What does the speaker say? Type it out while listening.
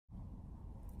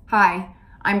Hi,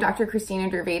 I'm Dr.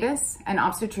 Kristina Dervaitis, an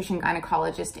obstetrician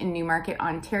gynecologist in Newmarket,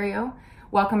 Ontario.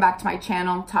 Welcome back to my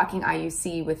channel, Talking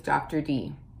IUC with Dr.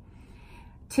 D.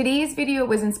 Today's video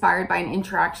was inspired by an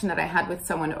interaction that I had with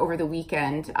someone over the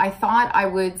weekend. I thought I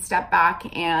would step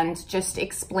back and just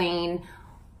explain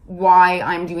why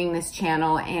I'm doing this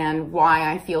channel and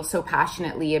why I feel so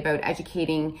passionately about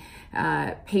educating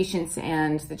patients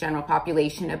and the general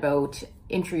population about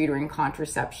intrauterine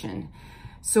contraception.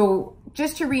 So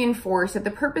just to reinforce that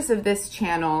the purpose of this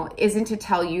channel isn't to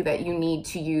tell you that you need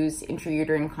to use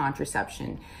intrauterine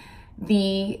contraception.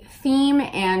 The theme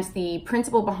and the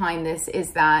principle behind this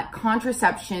is that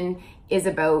contraception is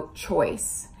about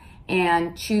choice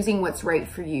and choosing what's right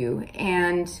for you.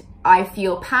 And I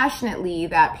feel passionately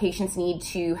that patients need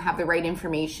to have the right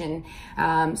information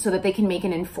so that they can make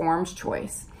an informed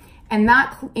choice. And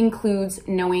that includes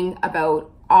knowing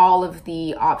about all of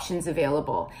the options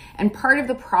available. And part of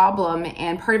the problem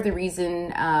and part of the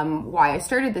reason why I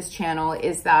started this channel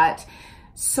is that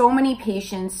so many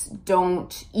patients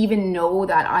don't even know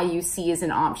that IUC is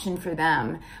an option for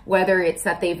them, whether it's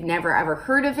that they've never ever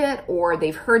heard of it or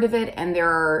they've heard of it and there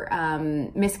are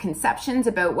misconceptions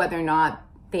about whether or not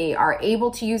they are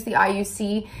able to use the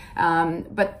IUC.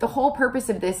 But the whole purpose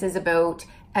of this is about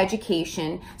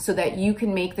education so that you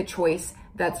can make the choice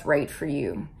that's right for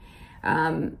you.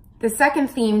 The second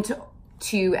theme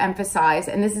to emphasize,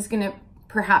 and this is going to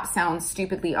perhaps sound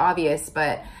stupidly obvious,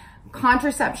 but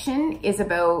contraception is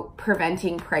about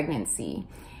preventing pregnancy.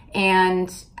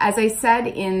 And as I said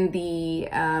in the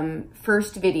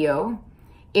first video,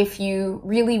 if you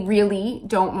really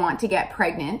don't want to get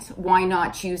pregnant, why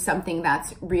not choose something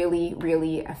that's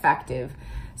really effective?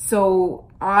 So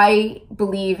I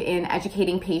believe in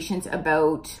educating patients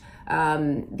about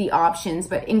the options,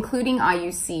 but including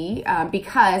IUC,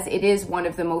 because it is one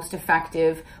of the most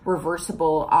effective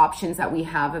reversible options that we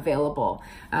have available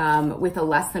with a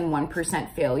less than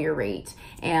 1% failure rate.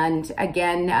 And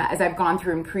again, as I've gone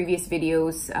through in previous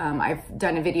videos, I've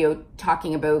done a video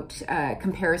talking about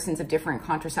comparisons of different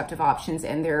contraceptive options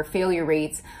and their failure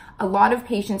rates. A lot of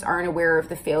patients aren't aware of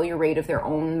the failure rate of their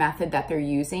own method that they're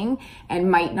using and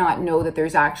might not know that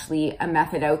there's actually a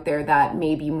method out there that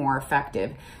may be more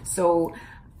effective. So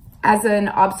as an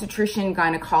obstetrician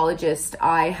gynecologist,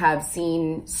 I have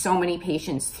seen so many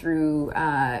patients through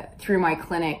my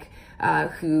clinic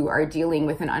who are dealing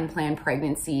with an unplanned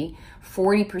pregnancy.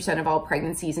 40% of all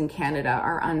pregnancies in Canada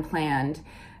are unplanned,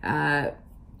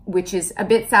 which is a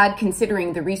bit sad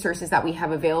considering the resources that we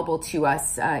have available to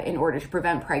us in order to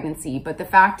prevent pregnancy. But the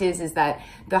fact is that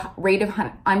the rate of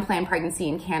unplanned pregnancy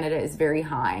in Canada is very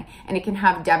high and it can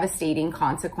have devastating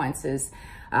consequences.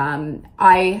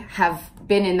 I have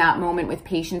been in that moment with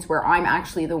patients where I'm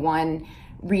actually the one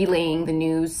relaying the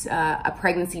news, a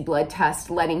pregnancy blood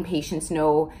test, letting patients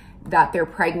know that they're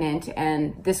pregnant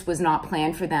and this was not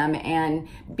planned for them, and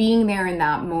being there in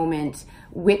that moment,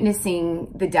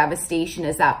 witnessing the devastation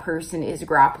as that person is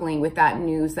grappling with that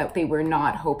news that they were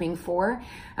not hoping for.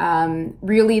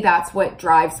 Really, that's what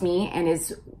drives me and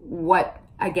is what,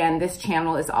 again, this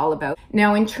channel is all about.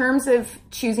 Now, in terms of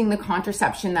choosing the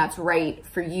contraception that's right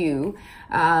for you,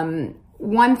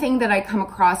 one thing that I come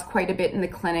across quite a bit in the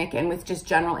clinic and with just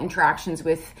general interactions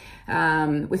with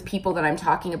people that I'm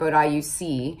talking about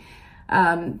IUC,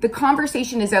 the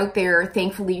conversation is out there.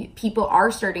 Thankfully, people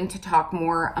are starting to talk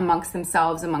more amongst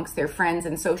themselves, amongst their friends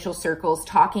and social circles,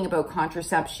 talking about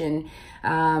contraception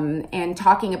and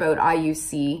talking about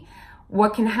IUC.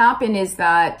 What can happen is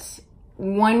that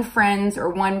one friend's or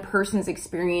one person's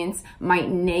experience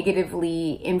might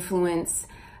negatively influence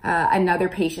another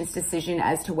patient's decision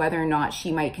as to whether or not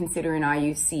she might consider an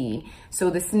IUC.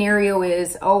 So the scenario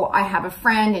is, oh, I have a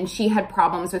friend and she had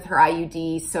problems with her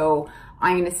IUD, so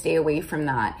I'm going to stay away from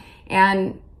that.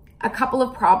 And a couple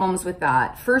of problems with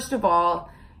that. First of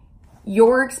all,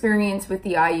 your experience with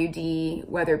the IUD,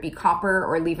 whether it be copper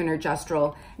or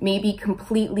levonorgestrel, may be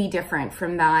completely different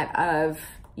from that of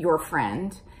your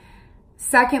friend.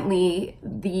 Secondly,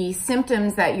 the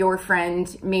symptoms that your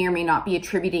friend may or may not be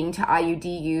attributing to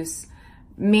IUD use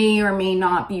may or may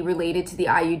not be related to the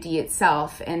IUD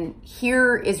itself. And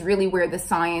here is really where the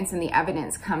science and the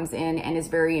evidence comes in and is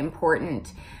very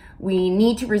important. We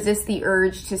need to resist the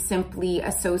urge to simply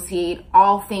associate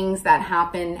all things that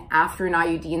happen after an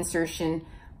IUD insertion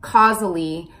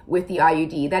causally with the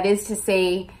IUD. That is to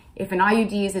say, if an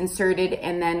IUD is inserted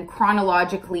and then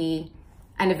chronologically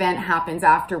an event happens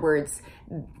afterwards,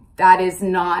 that is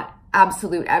not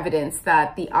absolute evidence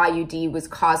that the IUD was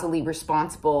causally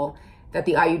responsible, that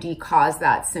the IUD caused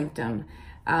that symptom.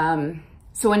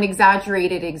 So an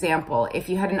exaggerated example, if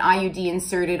you had an IUD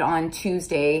inserted on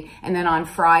Tuesday and then on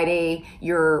Friday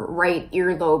your right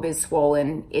earlobe is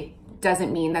swollen, it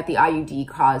doesn't mean that the IUD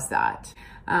caused that.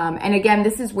 And again,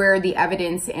 this is where the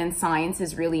evidence and science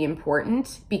is really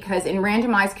important, because in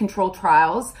randomized controlled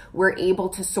trials, we're able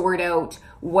to sort out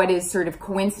what is sort of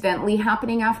coincidentally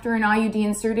happening after an IUD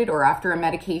inserted or after a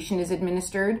medication is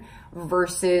administered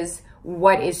versus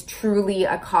what is truly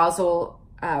a causal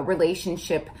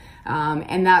relationship.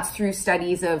 And that's through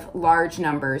studies of large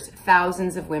numbers,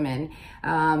 thousands of women.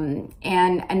 And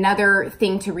another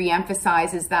thing to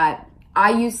reemphasize is that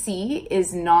IUC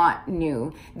is not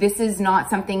new. This is not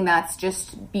something that's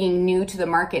just being new to the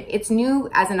market. It's new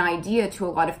as an idea to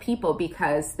a lot of people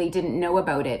because they didn't know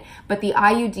about it. But the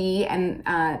IUD and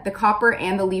the copper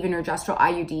and the levonorgestrel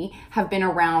IUD have been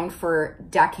around for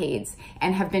decades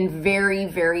and have been very,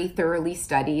 very thoroughly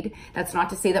studied. That's not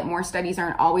to say that more studies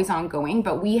aren't always ongoing,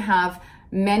 but we have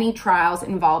many trials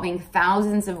involving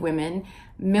thousands of women,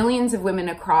 millions of women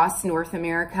across North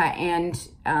America and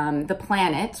the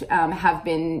planet have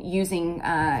been using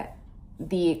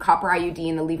the copper IUD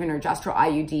and the levonorgestrel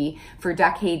IUD for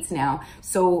decades now.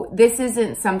 So this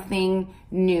isn't something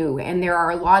new, and there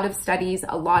are a lot of studies,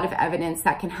 a lot of evidence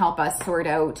that can help us sort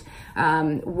out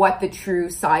what the true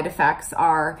side effects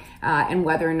are and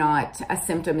whether or not a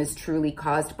symptom is truly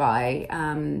caused by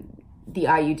the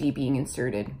IUD being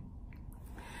inserted.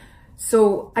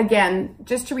 So again,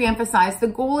 just to reemphasize, the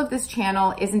goal of this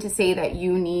channel isn't to say that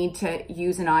you need to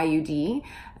use an IUD.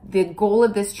 The goal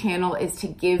of this channel is to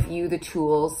give you the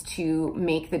tools to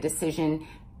make the decision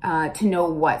to know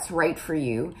what's right for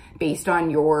you based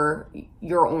on your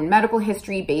own medical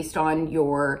history, based on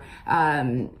your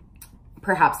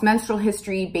perhaps menstrual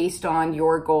history, based on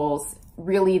your goals.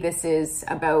 Really, this is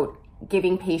about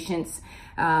giving patients,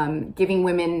 giving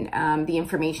women the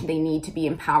information they need to be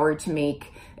empowered to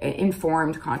make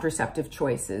informed contraceptive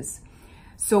choices.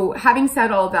 So having said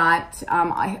all that,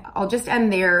 I'll just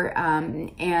end there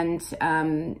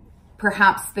and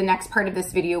perhaps the next part of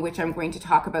this video, which I'm going to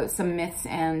talk about some myths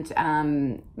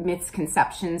and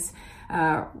misconceptions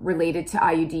related to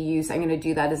IUD use, I'm going to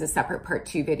do that as a separate part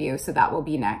 2 video, so that will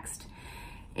be next.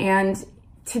 And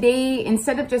today,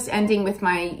 instead of just ending with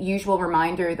my usual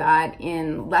reminder that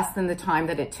in less than the time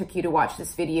that it took you to watch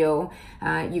this video,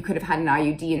 you could have had an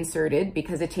IUD inserted,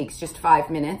 because it takes just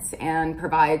 5 minutes and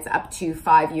provides up to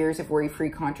 5 years of worry-free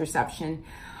contraception.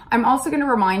 I'm also going to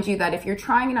remind you that if you're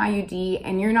trying an IUD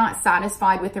and you're not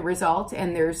satisfied with the result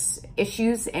and there's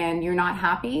issues and you're not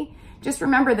happy, just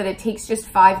remember that it takes just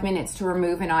 5 minutes to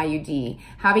remove an IUD.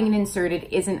 Having it inserted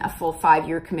isn't a full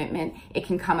 5-year commitment. It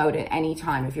can come out at any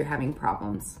time if you're having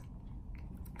problems.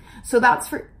 So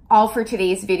that's all for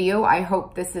today's video. I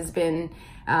hope this has been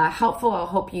helpful. I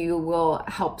hope you will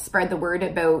help spread the word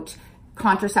about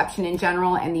contraception in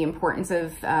general and the importance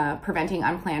of preventing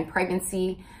unplanned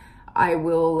pregnancy. I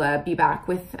will be back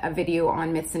with a video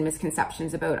on myths and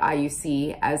misconceptions about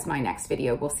IUC as my next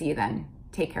video. We'll see you then.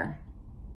 Take care.